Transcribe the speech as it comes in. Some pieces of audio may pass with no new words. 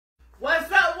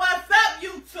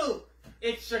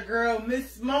It's your girl,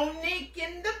 Miss Monique,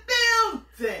 in the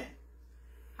building.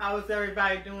 How is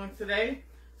everybody doing today?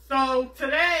 So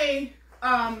today,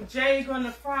 Jay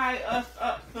gonna fry us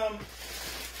up some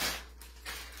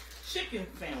chicken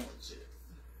sandwiches.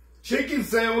 Chicken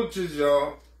sandwiches,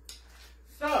 y'all.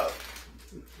 So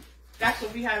that's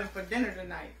what we having for dinner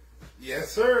tonight.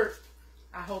 Yes, sir.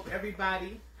 I hope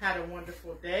everybody had a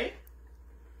wonderful day.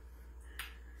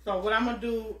 So what I'm gonna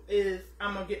do is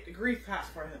I'm gonna get the grease hot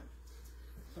for him.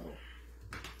 So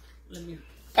let me.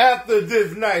 After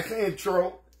this nice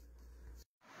intro.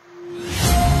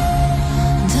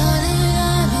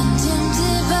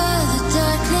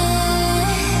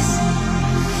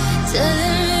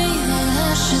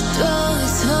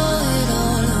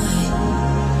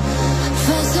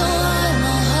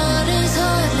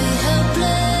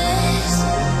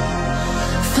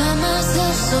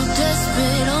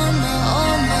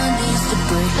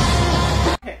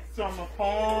 Okay, so I'm gonna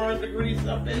pour the grease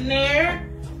up in there.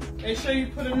 Make sure you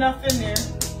put enough in there.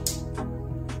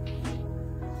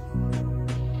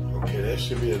 Okay, that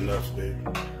should be enough, baby.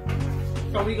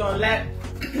 So we gonna let.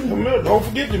 Don't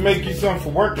forget to make you something for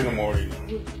work in the morning.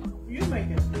 You make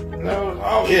it. No,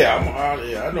 oh yeah,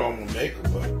 I know I'm gonna make it,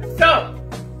 but. So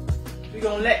we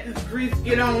gonna let this grease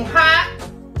get on hot.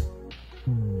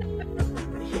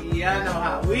 Y'all know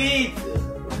how we do.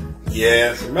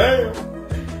 Yes, ma'am.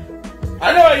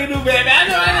 I know how you do, baby. I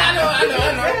know.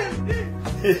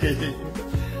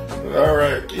 All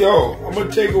right, yo, I'm gonna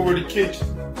take over the kitchen.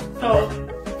 So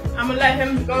I'm gonna let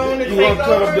him go on and You take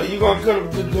gonna over. you gonna cut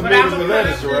up the tomatoes and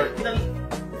lettuce, right?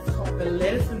 It's called the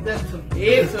lettuce and the tomatoes.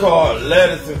 It's called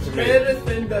lettuce and tomatoes. Lettuce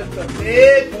and the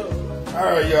tomatoes. All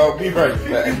right, y'all, be right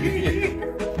back.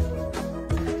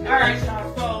 All right, y'all.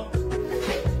 So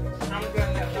I'm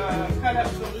gonna cut up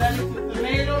some lettuce and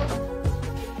tomatoes.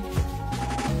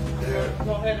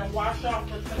 Go ahead and wash off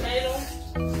the tomatoes.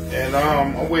 And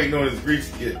I'm waiting on this grease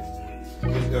to get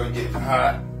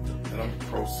hot, and I'm gonna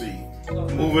proceed.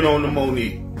 Moving on to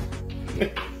Monique.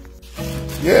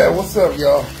 Yeah, what's up,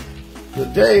 y'all?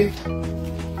 Today,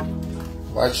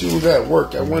 while she was at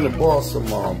work, I went and bought some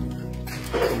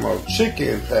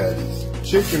chicken patties,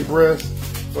 chicken breast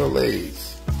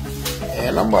fillets,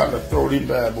 and I'm about to throw these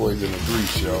bad boys in the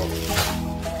grease, y'all.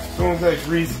 As soon as that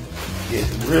grease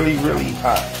gets really, really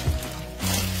hot.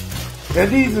 And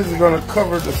these is gonna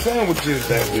cover the sandwiches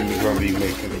that we're gonna be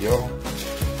making, y'all.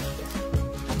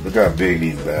 Look how big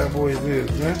these bad boys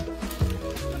is, man.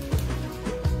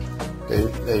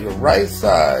 They the right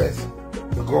size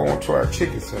to go onto our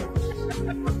chicken sandwiches.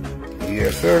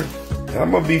 Yes, sir. And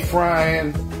I'm gonna be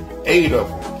frying 8 of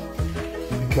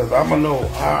them because I'm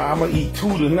gonna eat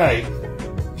 2 tonight.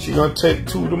 She gonna take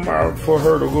 2 tomorrow for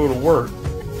her to go to work,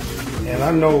 and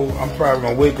I know I'm probably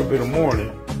gonna wake up in the morning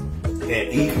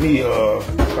and eat me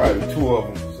probably 2 of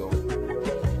them. So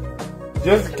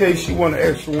just in case she want an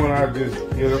extra one, I'll just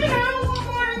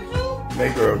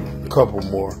make her a couple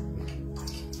more.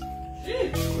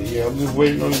 But yeah, I'm just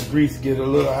waiting on the grease to get a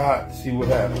little hot to see what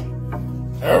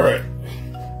happens. Alright.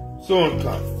 Soon it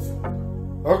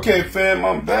comes. Okay, fam,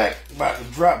 I'm back. About to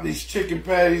drop these chicken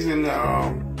patties in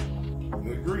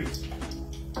the grease.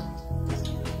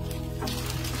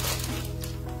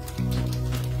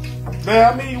 Man,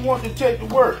 how many you want to take to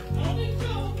work?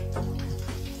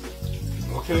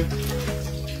 Okay.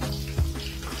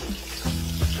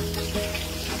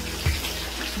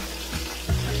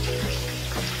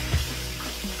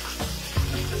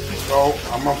 So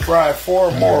I'm gonna fry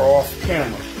 4 more off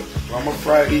camera. So I'm gonna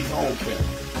fry these on camera.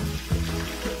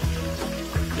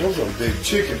 Those are big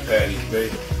chicken patties,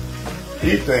 baby.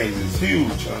 These things is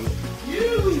huge, honey.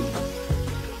 Huge.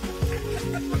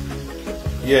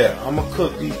 Yeah, I'm gonna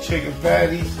cook these chicken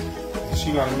patties, and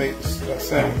she gonna make the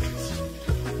sandwiches.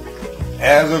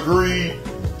 As agreed.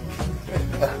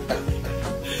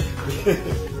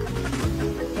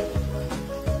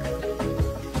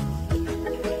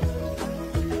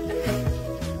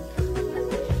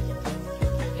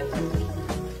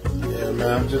 Yeah,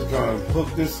 man, I'm just gonna hook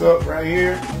this up right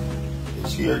here. And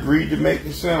she agreed to make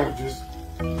the sandwiches.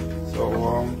 So,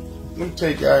 let me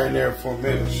take y'all in there for a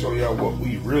minute and show y'all what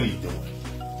we really doing.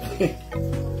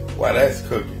 While that's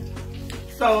cooking.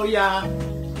 So y'all,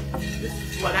 this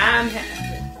is what I'm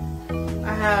having.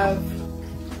 I have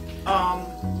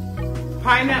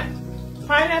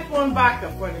pineapple and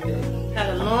vodka for today. Had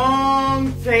a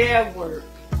long day at work.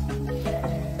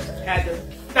 Had to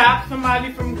stop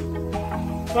somebody from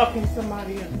fucking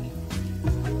somebody else.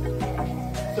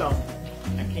 So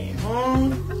I came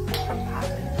home, hopped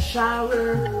in the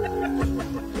shower.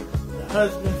 The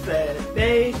husband said,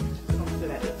 "Babe, come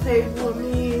sit at the table with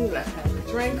me. Let's have a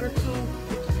drink or two."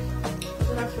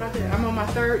 So that's what I did. I'm on my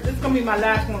third. This is gonna be my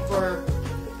last one for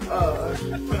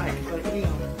tonight. But you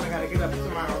know, I gotta get up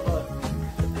tomorrow. But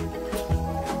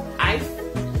ice,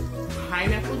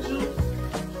 pineapple juice,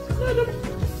 little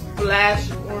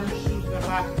splash of orange juice in the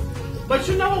vodka. But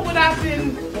you know what I'm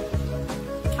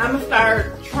gonna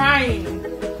start trying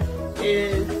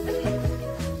is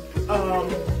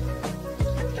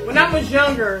when I was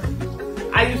younger,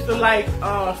 I used to like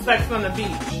sex on the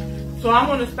beach. So I'm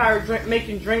gonna start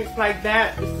making drinks like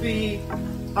that to see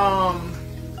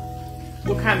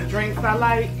what kind of drinks I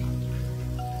like.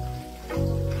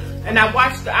 And I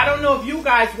don't know if you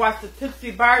guys watch the Tipsy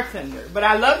Bartender, but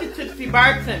I love the Tipsy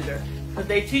Bartender because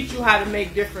they teach you how to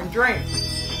make different drinks.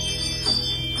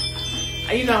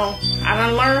 You know, I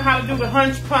done learned how to do the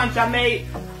hunch punch. I made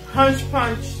hunch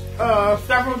punch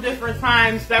several different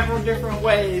times, several different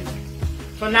ways.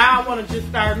 So now I want to just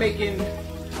start making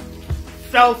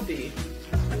selfie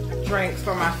drinks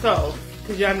for myself.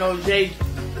 Because y'all know Jay,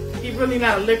 he really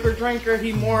not a liquor drinker.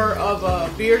 He more of a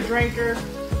beer drinker.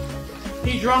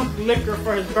 He drunk liquor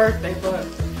for his birthday, but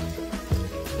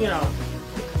you know,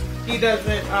 he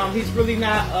doesn't, he's really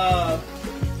not a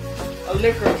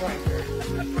liquor drinker.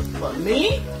 But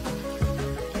me,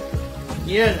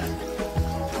 you know.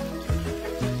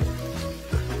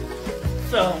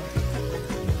 So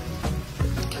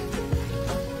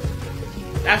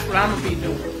that's what I'm gonna be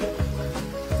doing.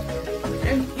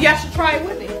 And y'all should try it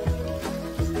with me.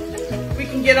 We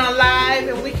can get on live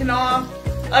and we can all,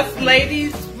 us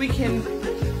ladies, we can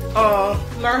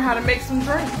learn how to make some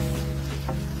drinks.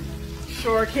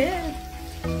 Sure can.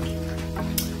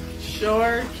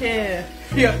 Sure can.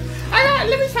 Yeah.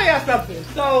 Let me tell y'all something.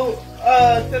 So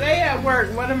today at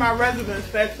work, one of my residents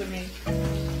said to me,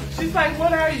 she's like,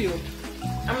 what are you?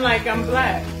 I'm like, I'm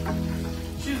black.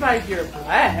 She's like, you're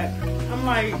black? I'm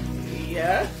like,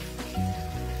 yes.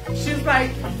 She's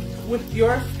like, with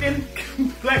your skin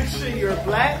complexion, you're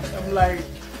black? I'm like,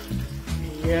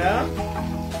 yeah.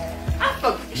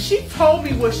 She told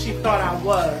me what she thought I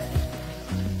was.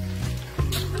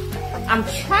 I'm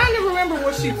trying to remember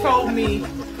what she told me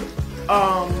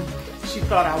she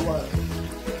thought I was.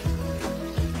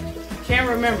 Can't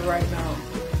remember right now,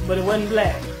 but it wasn't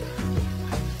black.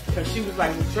 Because she was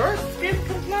like, with your skin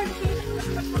complexion?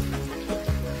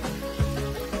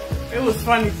 It was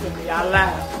funny to me. I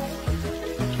laughed.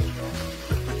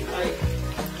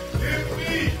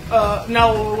 Like,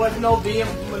 no, it wasn't no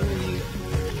vehemently.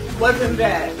 Wasn't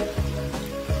that.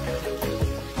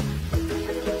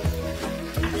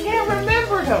 I can't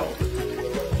remember though.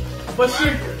 But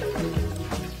she,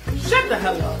 shut the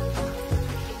hell up.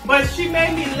 But she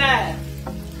made me laugh.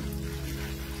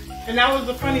 And that was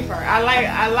the funny part. I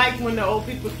like when the old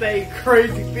people say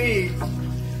crazy things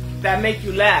that make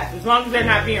you laugh. As long as they're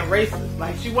not being racist.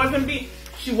 Like she wasn't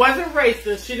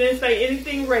racist. She didn't say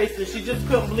anything racist. She just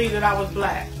couldn't believe that I was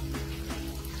black.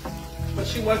 But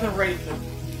she wasn't racist.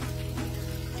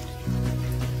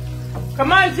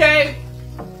 Come on, Jay.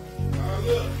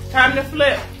 Time to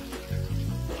flip.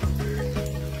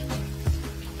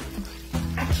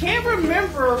 I can't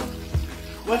remember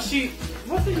was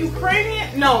it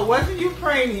Ukrainian? No, it wasn't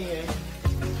Ukrainian.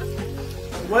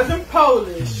 It wasn't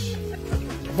Polish.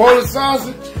 Polish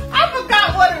sausage? I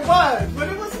forgot what it was, but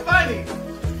it was funny.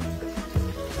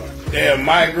 Damn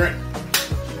migrant.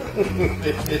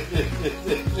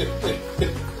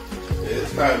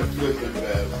 It's time to flip it,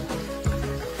 man.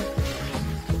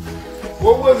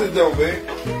 What was it though, man?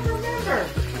 I can't remember.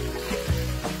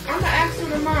 I'm gonna ask her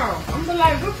tomorrow. I'm gonna be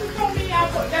like, what you told me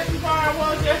that's where I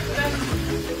was yesterday?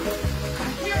 I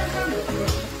can't remember.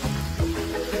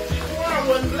 She swore I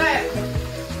wasn't black.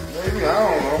 Maybe, I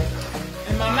don't know.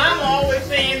 And my mama always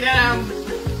saying that I'm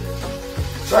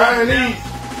Chinese.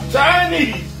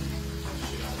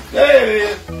 There it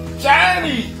is.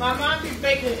 Chinese. My mom be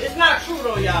making, it's not true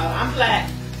though, y'all. I'm black.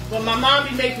 But my mom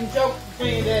be making jokes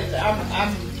saying that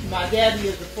my daddy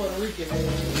is a Puerto Rican man.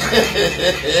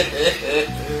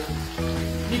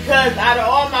 Because out of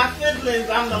all my siblings,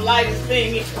 I'm the lightest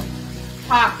thing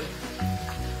popping.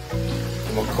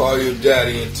 I'm going to call your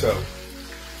daddy and tell him.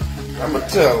 I'm going to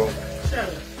tell him. Shut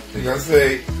up. He's going to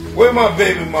say, where my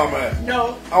baby mama at?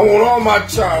 No. I want all my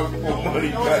child support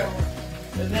money back.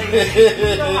 You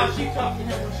know how she talked to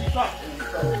him when she talked to him.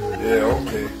 So. Yeah,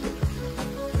 okay.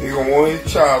 He going to want his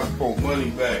child support money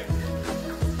back.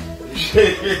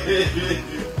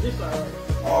 It's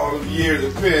alright. All the years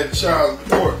of paying child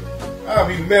support. I'll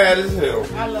be mad as hell.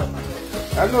 I love my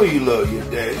daddy. I know you love your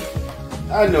daddy.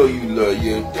 I know you love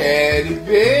your daddy,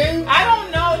 babe. I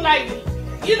don't know, like,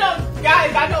 you know,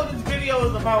 guys, I know this video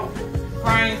is about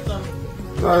frying some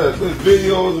This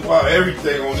video is about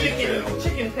everything on this channel.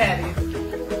 chicken patties.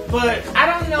 But I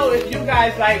don't know if you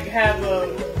guys like have a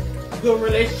good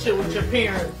relationship with your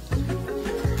parents,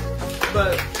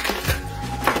 but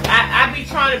I be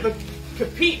trying to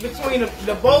compete between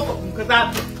the both of them because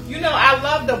I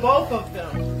love the both of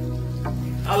them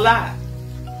a lot.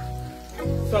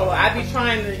 So I be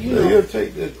trying to, you'll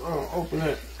take that, open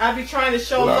it. I be trying to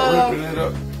show love ripping it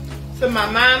up. to my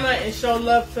mama and show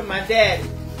love to my daddy.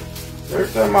 Every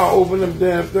time I open them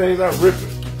damn things, I rip it.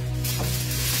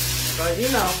 But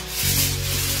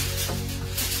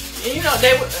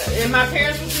and my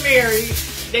parents was married.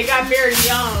 They got married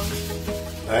young.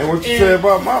 That ain't what you said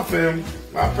about my family,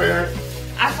 my parents.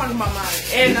 I talking about mine.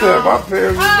 And you said my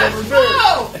parents was never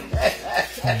married.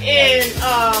 And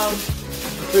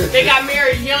they got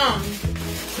married young,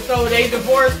 so they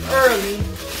divorced early.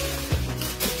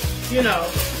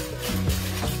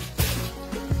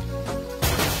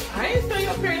 I ain't say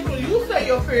your parents was. You say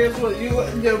your parents was.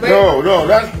 No,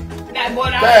 that's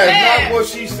what I said. That's not what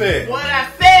she said. What I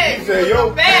said. She said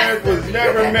your parents was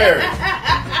never married.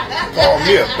 Call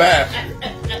me a bastard.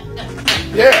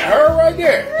 Yeah, her right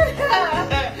there.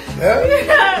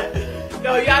 Yeah.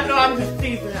 No, y'all know I'm just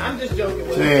teasing. I'm just joking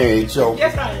with her. She ain't joking.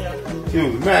 Yes, I am. She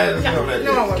was mad at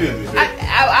no, excuse me.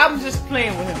 I'm just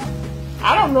playing with him.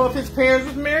 I don't know if his parents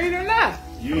was married or not.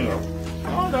 You know. I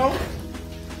don't know.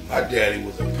 My daddy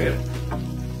was a pimp.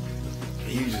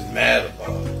 He was just mad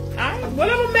about it.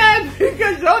 Whatever mad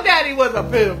because your daddy was a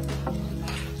pimp.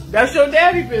 That's your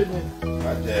daddy business.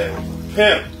 My dad was a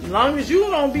pimp. As long as you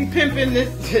don't be pimping this.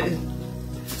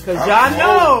 Because y'all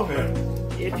know,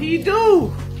 if he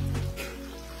do,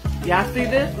 y'all see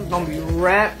this? It's going to be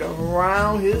wrapped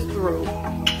around his throat.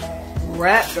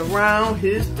 Wrapped around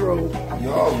his throat.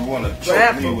 Y'all want to choke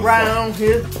wrapped me with around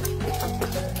his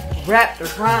wrapped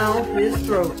around his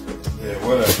throat. Yeah,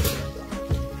 whatever.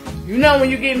 You know when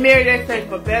you get married, they say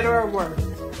for better or worse.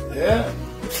 Yeah,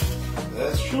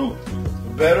 that's true.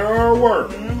 For better or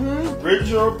worse. Mm-hmm.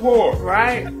 Rich or poor.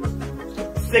 Right.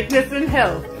 Sickness and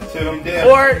health. Until them death.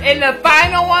 Or in the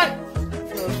final one,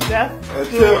 death.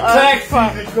 Until tax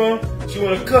season comes, she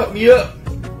want to cut me up.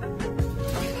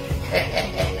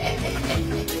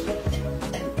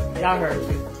 Y'all heard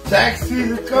me. Tax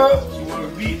season comes, she want to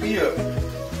beat me up.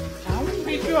 I wouldn't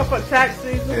beat you up for tax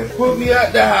season. And put me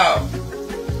out the house.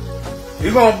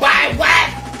 You gonna buy what?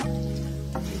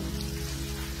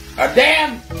 A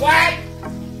damn what?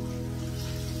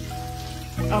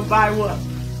 Buy what?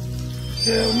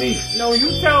 Tell me. No, you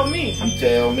tell me. You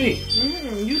tell me.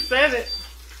 You said it.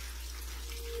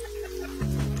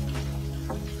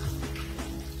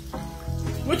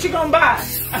 What you gonna buy?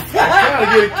 I'm trying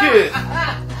to get a kid.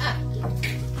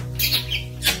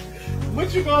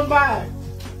 What you gonna buy?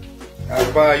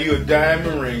 I'll buy you a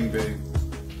diamond ring, baby.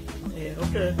 Yeah,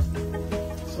 okay.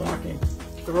 So I can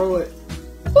throw it.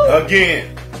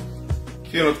 Again.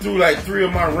 She done threw like 3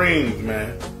 of my rings,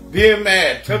 man. Being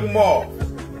mad, took them off.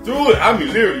 Threw it. I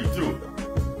mean, literally threw it.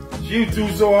 She threw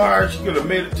so hard, she could have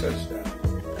made a touchdown.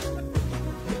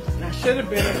 I should have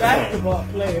been a basketball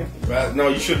player. No,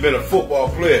 you should have been a football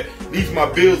player. At least my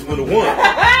Bills would have won.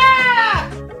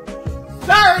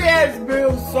 Sorry, ass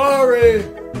Bills. Sorry.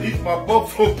 At least my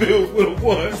Buffalo Bills would have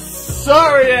won.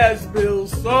 Sorry, ass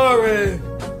Bills. Sorry.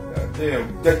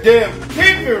 The damn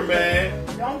kicker, man.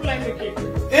 Don't blame the kicker.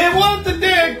 It was the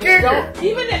damn kicker. Don't,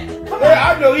 even if, come on.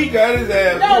 I know he got his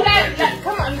ass. No,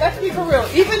 come on, let's be for real.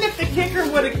 Even if the kicker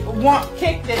would have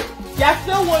kicked it, y'all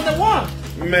still wouldn't have won.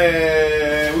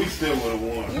 Man, we still would have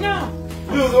won. No.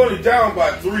 We was only down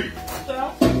by 3.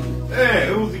 So? Man,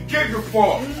 it was the kicker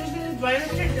fault. Blame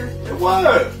the kicker. It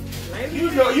was. You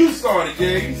know, you saw it,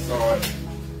 yeah, you saw it.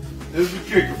 It was the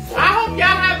kicker fault. I hope y'all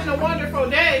having a wonderful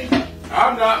day.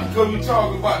 I'm not, because we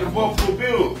talking about the Buffalo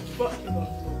Bills.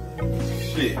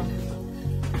 Shit.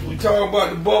 We talking about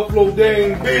the Buffalo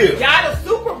dang Bills. Y'all the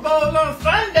Super Bowl on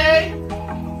Sunday.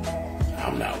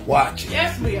 I'm not watching.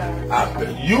 Yes, we are.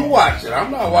 You watch it.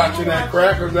 I'm not watching that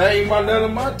crap because that ain't none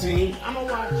of my team. I'm going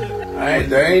to watch it.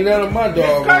 That ain't none of my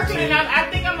dog. Kirkland, I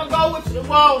think I'm going to go with,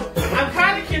 well, I'm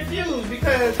kind of confused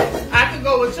because I could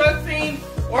go with your team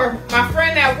or my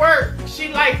friend at work, she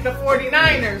likes the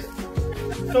 49ers.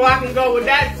 So I can go with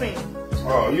that team.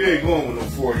 Oh, you ain't going with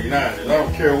the 49ers. I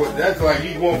don't care what. That's like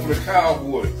you going for the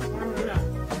Cowboys.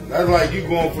 That's like you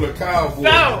going for the Cowboys.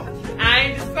 So, I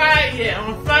ain't decided yet.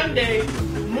 On Sunday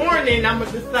morning, I'm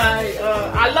going to decide.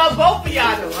 I love both of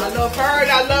y'all, though. I love her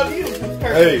and I love you.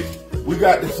 Hey, we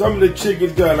got some of the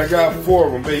chicken done. I got 4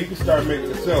 of them, baby. You can start making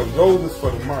the sales. Those is for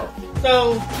tomorrow.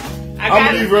 So, I'm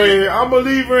going to leave her in here. I'm going to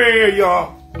leave her in here,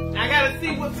 y'all. I gotta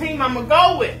see what team I'm gonna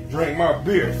go with. Drink my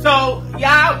beer. So,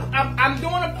 y'all, I'm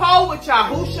doing a poll with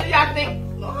y'all. Who should y'all think?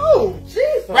 Oh,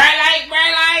 Jesus. Bright light,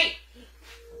 bright light.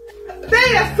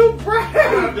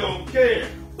 fan.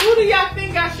 Who do y'all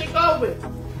think I should go with?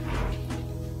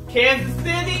 Kansas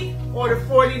City or the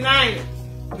 49ers?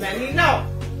 Let me know.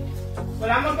 But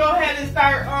I'm gonna go ahead and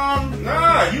start.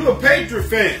 Nah, you a Patriot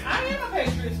fan. I am a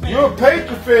Patriots fan. You're a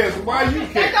Patriot fan, so why you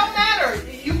That care? don't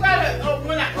matter. You gotta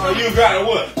when I. Oh, you gotta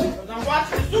what? I'm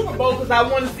watching the Super Bowl because I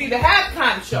want to see the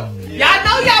halftime show. Y'all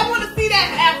know y'all want to see that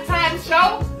halftime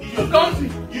show.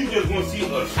 You just want to see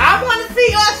Usher. I want to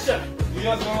see Usher.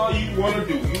 That's all you want to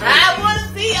do. I want to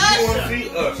see You want to Usher. see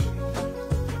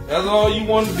Usher. That's all you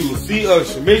want to do. See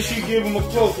Usher. Make sure you give him a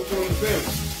close up on the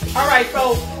sandwich. All right,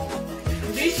 so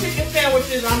these chicken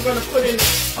sandwiches I'm gonna put in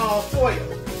foil.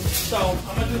 So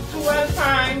I'm gonna do 2 at a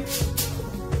time.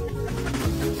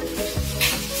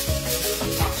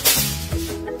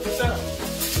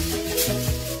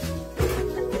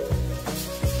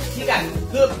 He got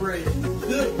good bread.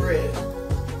 Good bread.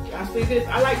 Y'all see this?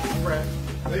 I like this bread.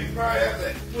 So you probably have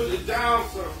to put it down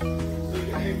some so you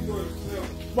can aim for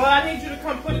yourself. Well, I need you to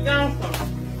come put it down some.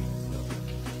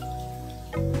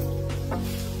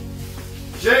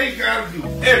 Jay gotta do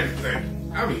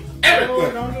everything. I mean Oh,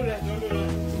 everything. don't do that. Don't do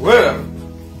that. Well,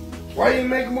 why you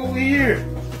make them over here?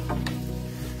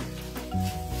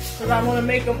 Because I want to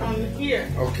make them on here.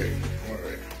 Okay, all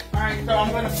right. All right, so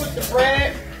I'm going to put the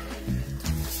bread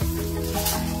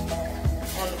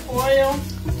on the foil.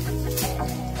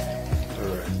 All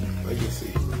right, let me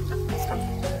see.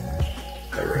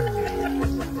 All right.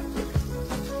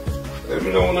 Let me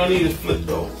know when I need to flip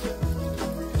those.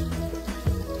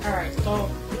 All right, so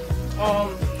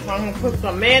I'm going to put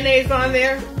some mayonnaise on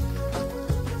there.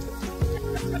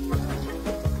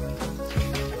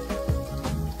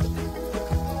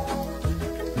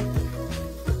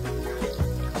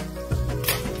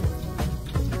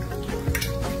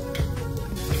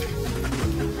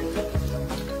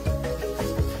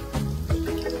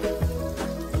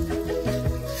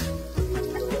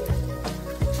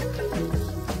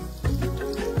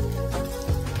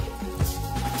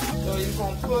 So you're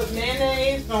going to put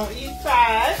mayonnaise on each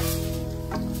side.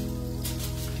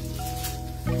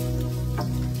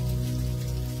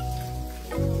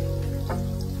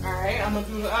 All right, I'm going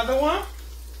to do the other one.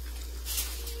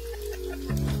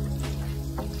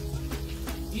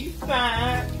 Each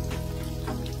side.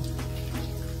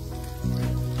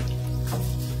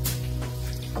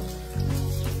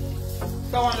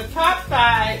 So on the top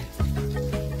side,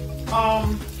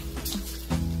 I'm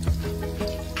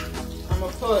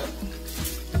gonna put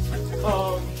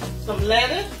some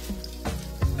lettuce,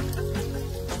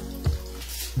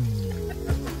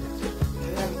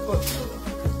 and I'm gonna put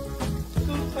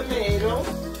two tomatoes,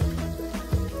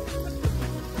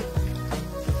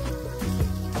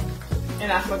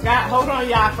 and I forgot. Hold on,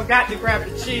 y'all. I forgot to grab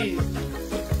the cheese.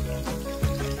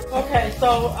 Okay,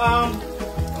 so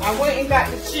I went and got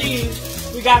the cheese.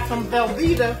 We got some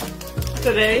Velveeta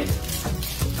today.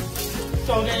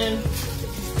 So then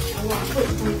I'm going to put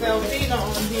some Velveeta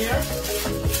on here.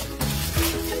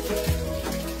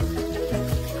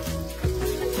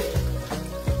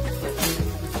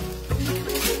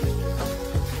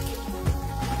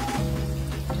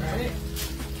 Alright.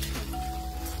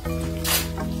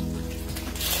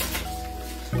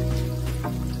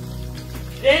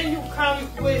 Then you come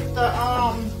with the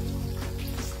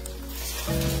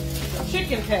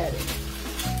chicken patty.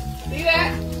 See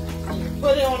that? You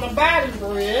put it on the body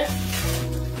bread.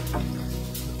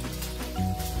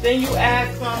 Then you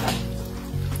add some,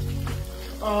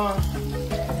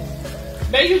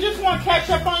 maybe you just want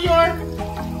ketchup on your.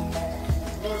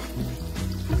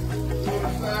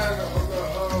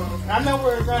 I know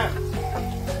where it's at.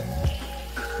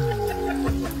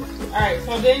 Alright,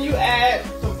 so then you add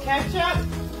some ketchup.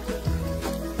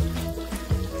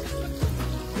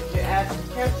 You add some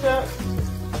ketchup.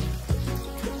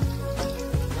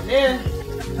 And then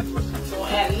we'll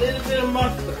add a little bit of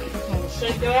mustard. I'm going to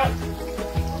shake it up.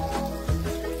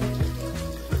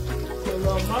 Put a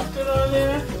little mustard on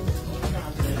there.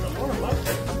 Some more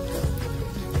mustard.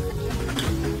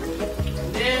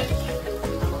 And then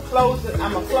I'm going to close it.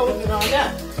 I'm going to close it on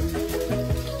that.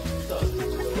 So,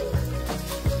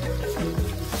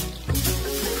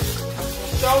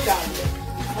 I'll show y'all this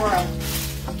before I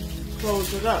close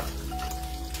it up.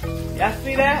 Y'all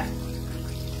see that?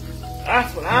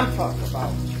 That's what I'm talking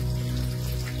about.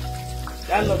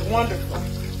 That looks wonderful.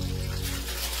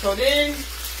 So then, you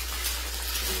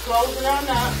close it on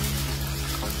up.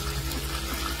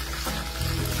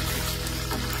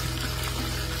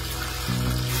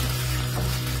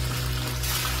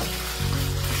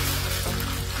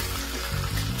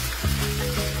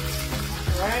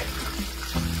 Alright.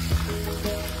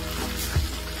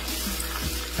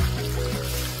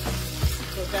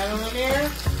 Put that on there.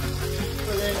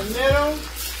 Put it in the the middle.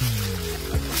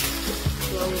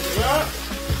 Close it up.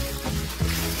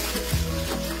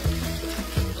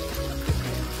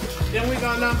 Then we're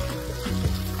gonna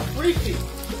repeat.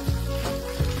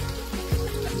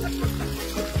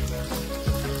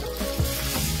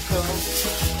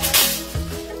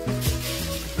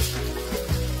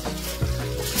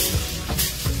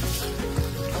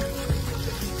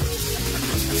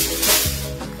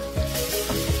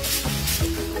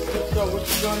 So what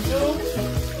you're gonna do?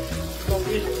 You're gonna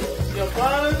get your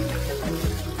bun.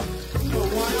 Put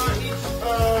one on each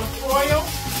foil.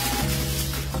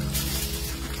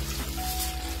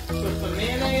 Put some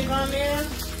mayonnaise on there.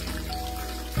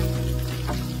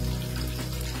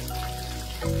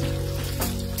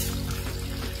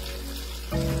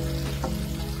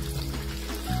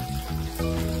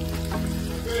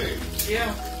 Hey.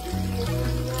 Yeah.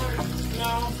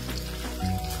 No.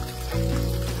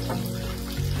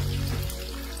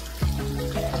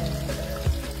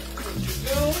 What you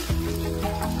do?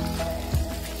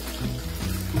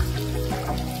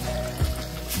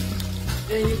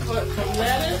 Then you put some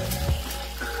lettuce.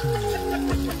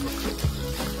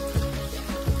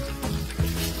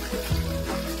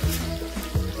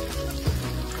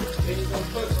 Then you're going to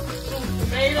put some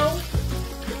tomatoes.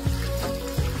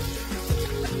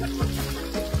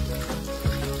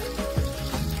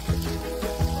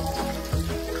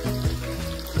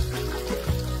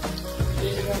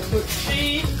 Then you're going to put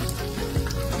cheese.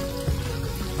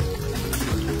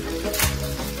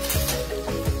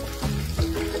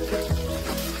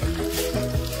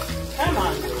 Come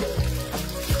on.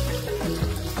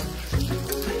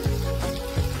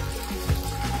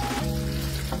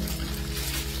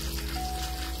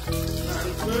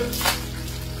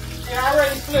 Yeah, I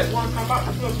already flipped one. I'm about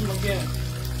to flip them again.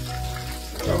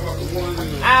 Talk about the ones in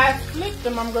the... I flipped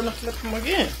them. I'm going to flip them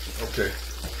again. Okay.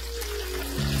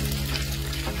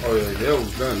 Oh yeah, that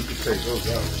was done. You can take those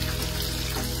out.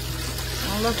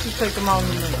 I'll let you take them out in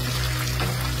a minute.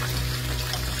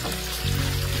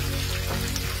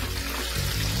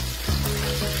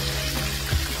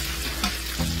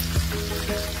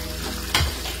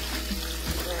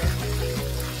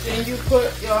 Then you put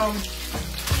your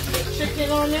chicken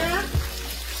on there.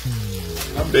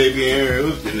 My baby ain't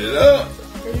hooking it up.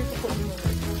 Then you can put them in.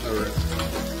 All right.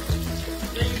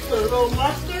 Then you put a little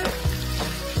mustard.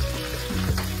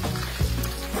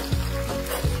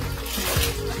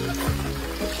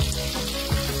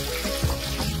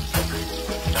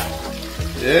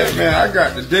 Yeah, man, I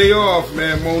got the day off,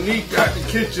 man. Monique got the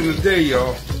kitchen today,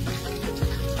 y'all.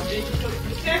 Then you put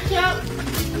some ketchup.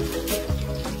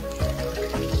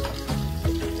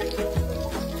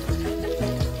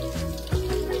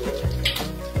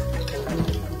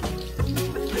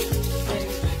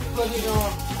 Put it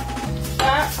on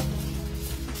top,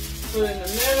 put it in the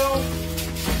middle,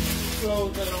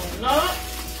 close it on up.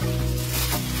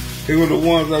 Here were the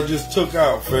ones I just took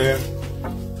out, fam.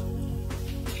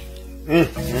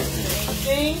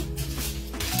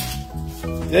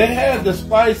 They had the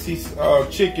spicy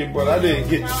chicken, but I didn't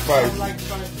get the spicy. Like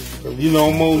spicy. You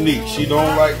know Monique, she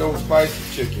don't like those spicy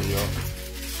chicken, y'all.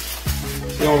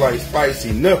 She don't like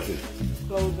spicy nothing.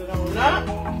 Close it on up.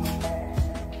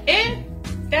 And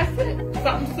that's it.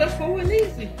 Something simple and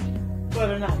easy for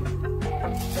the night.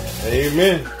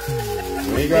 Amen.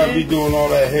 We ain't gotta be doing all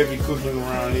that heavy cooking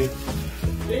around here.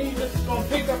 Then you just gonna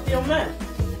pick up your mess.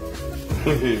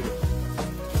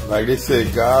 Like they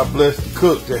said, God bless the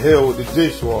cook, to hell with the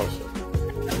dishwasher.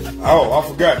 Oh, I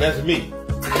forgot, that's me.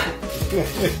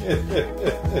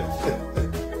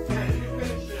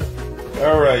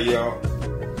 All right, y'all.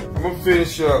 I'm gonna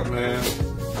finish up, man.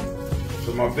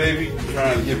 So my baby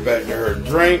trying to get back to her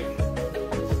drink,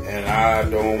 and I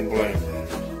don't blame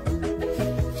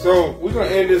her. So we're gonna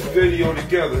end this video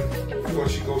together before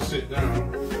she goes sit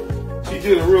down. She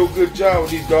did a real good job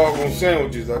with these doggone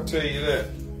sandwiches, I'll tell you that.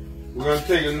 We're gonna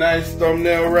take a nice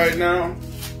thumbnail right now.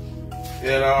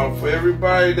 And for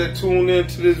everybody that tuned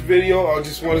into this video, I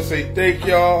just want to say thank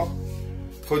y'all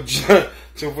for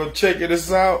checking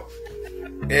us out.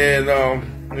 And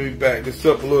let me back this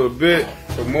up a little bit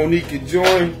so Monique can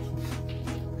join.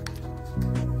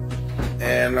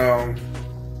 And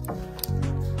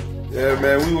yeah,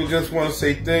 man, we would just want to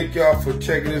say thank y'all for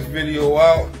checking this video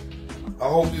out. I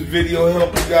hope this video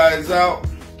helped you guys out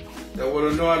that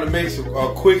want to know how to make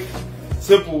a quick,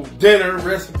 simple dinner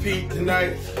recipe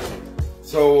tonight.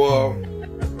 So,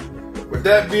 with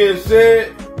that being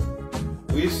said,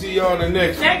 we see y'all in the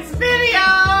next video.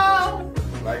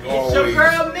 Like it's always. Your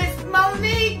girl, Miss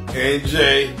Monique. And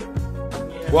Jay.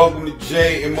 Yeah. Welcome to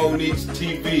Jay and Monique's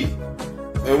TV.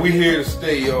 And we here to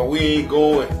stay, y'all. We ain't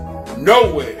going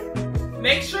nowhere.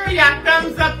 Make sure y'all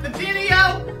thumbs up the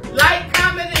video, like,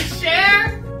 comment, and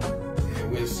share.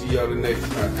 And we'll see y'all the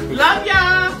next time. Love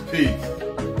y'all. Peace.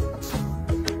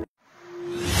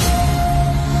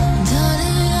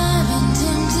 Darling, I've been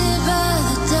tempted by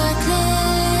the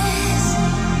darkness.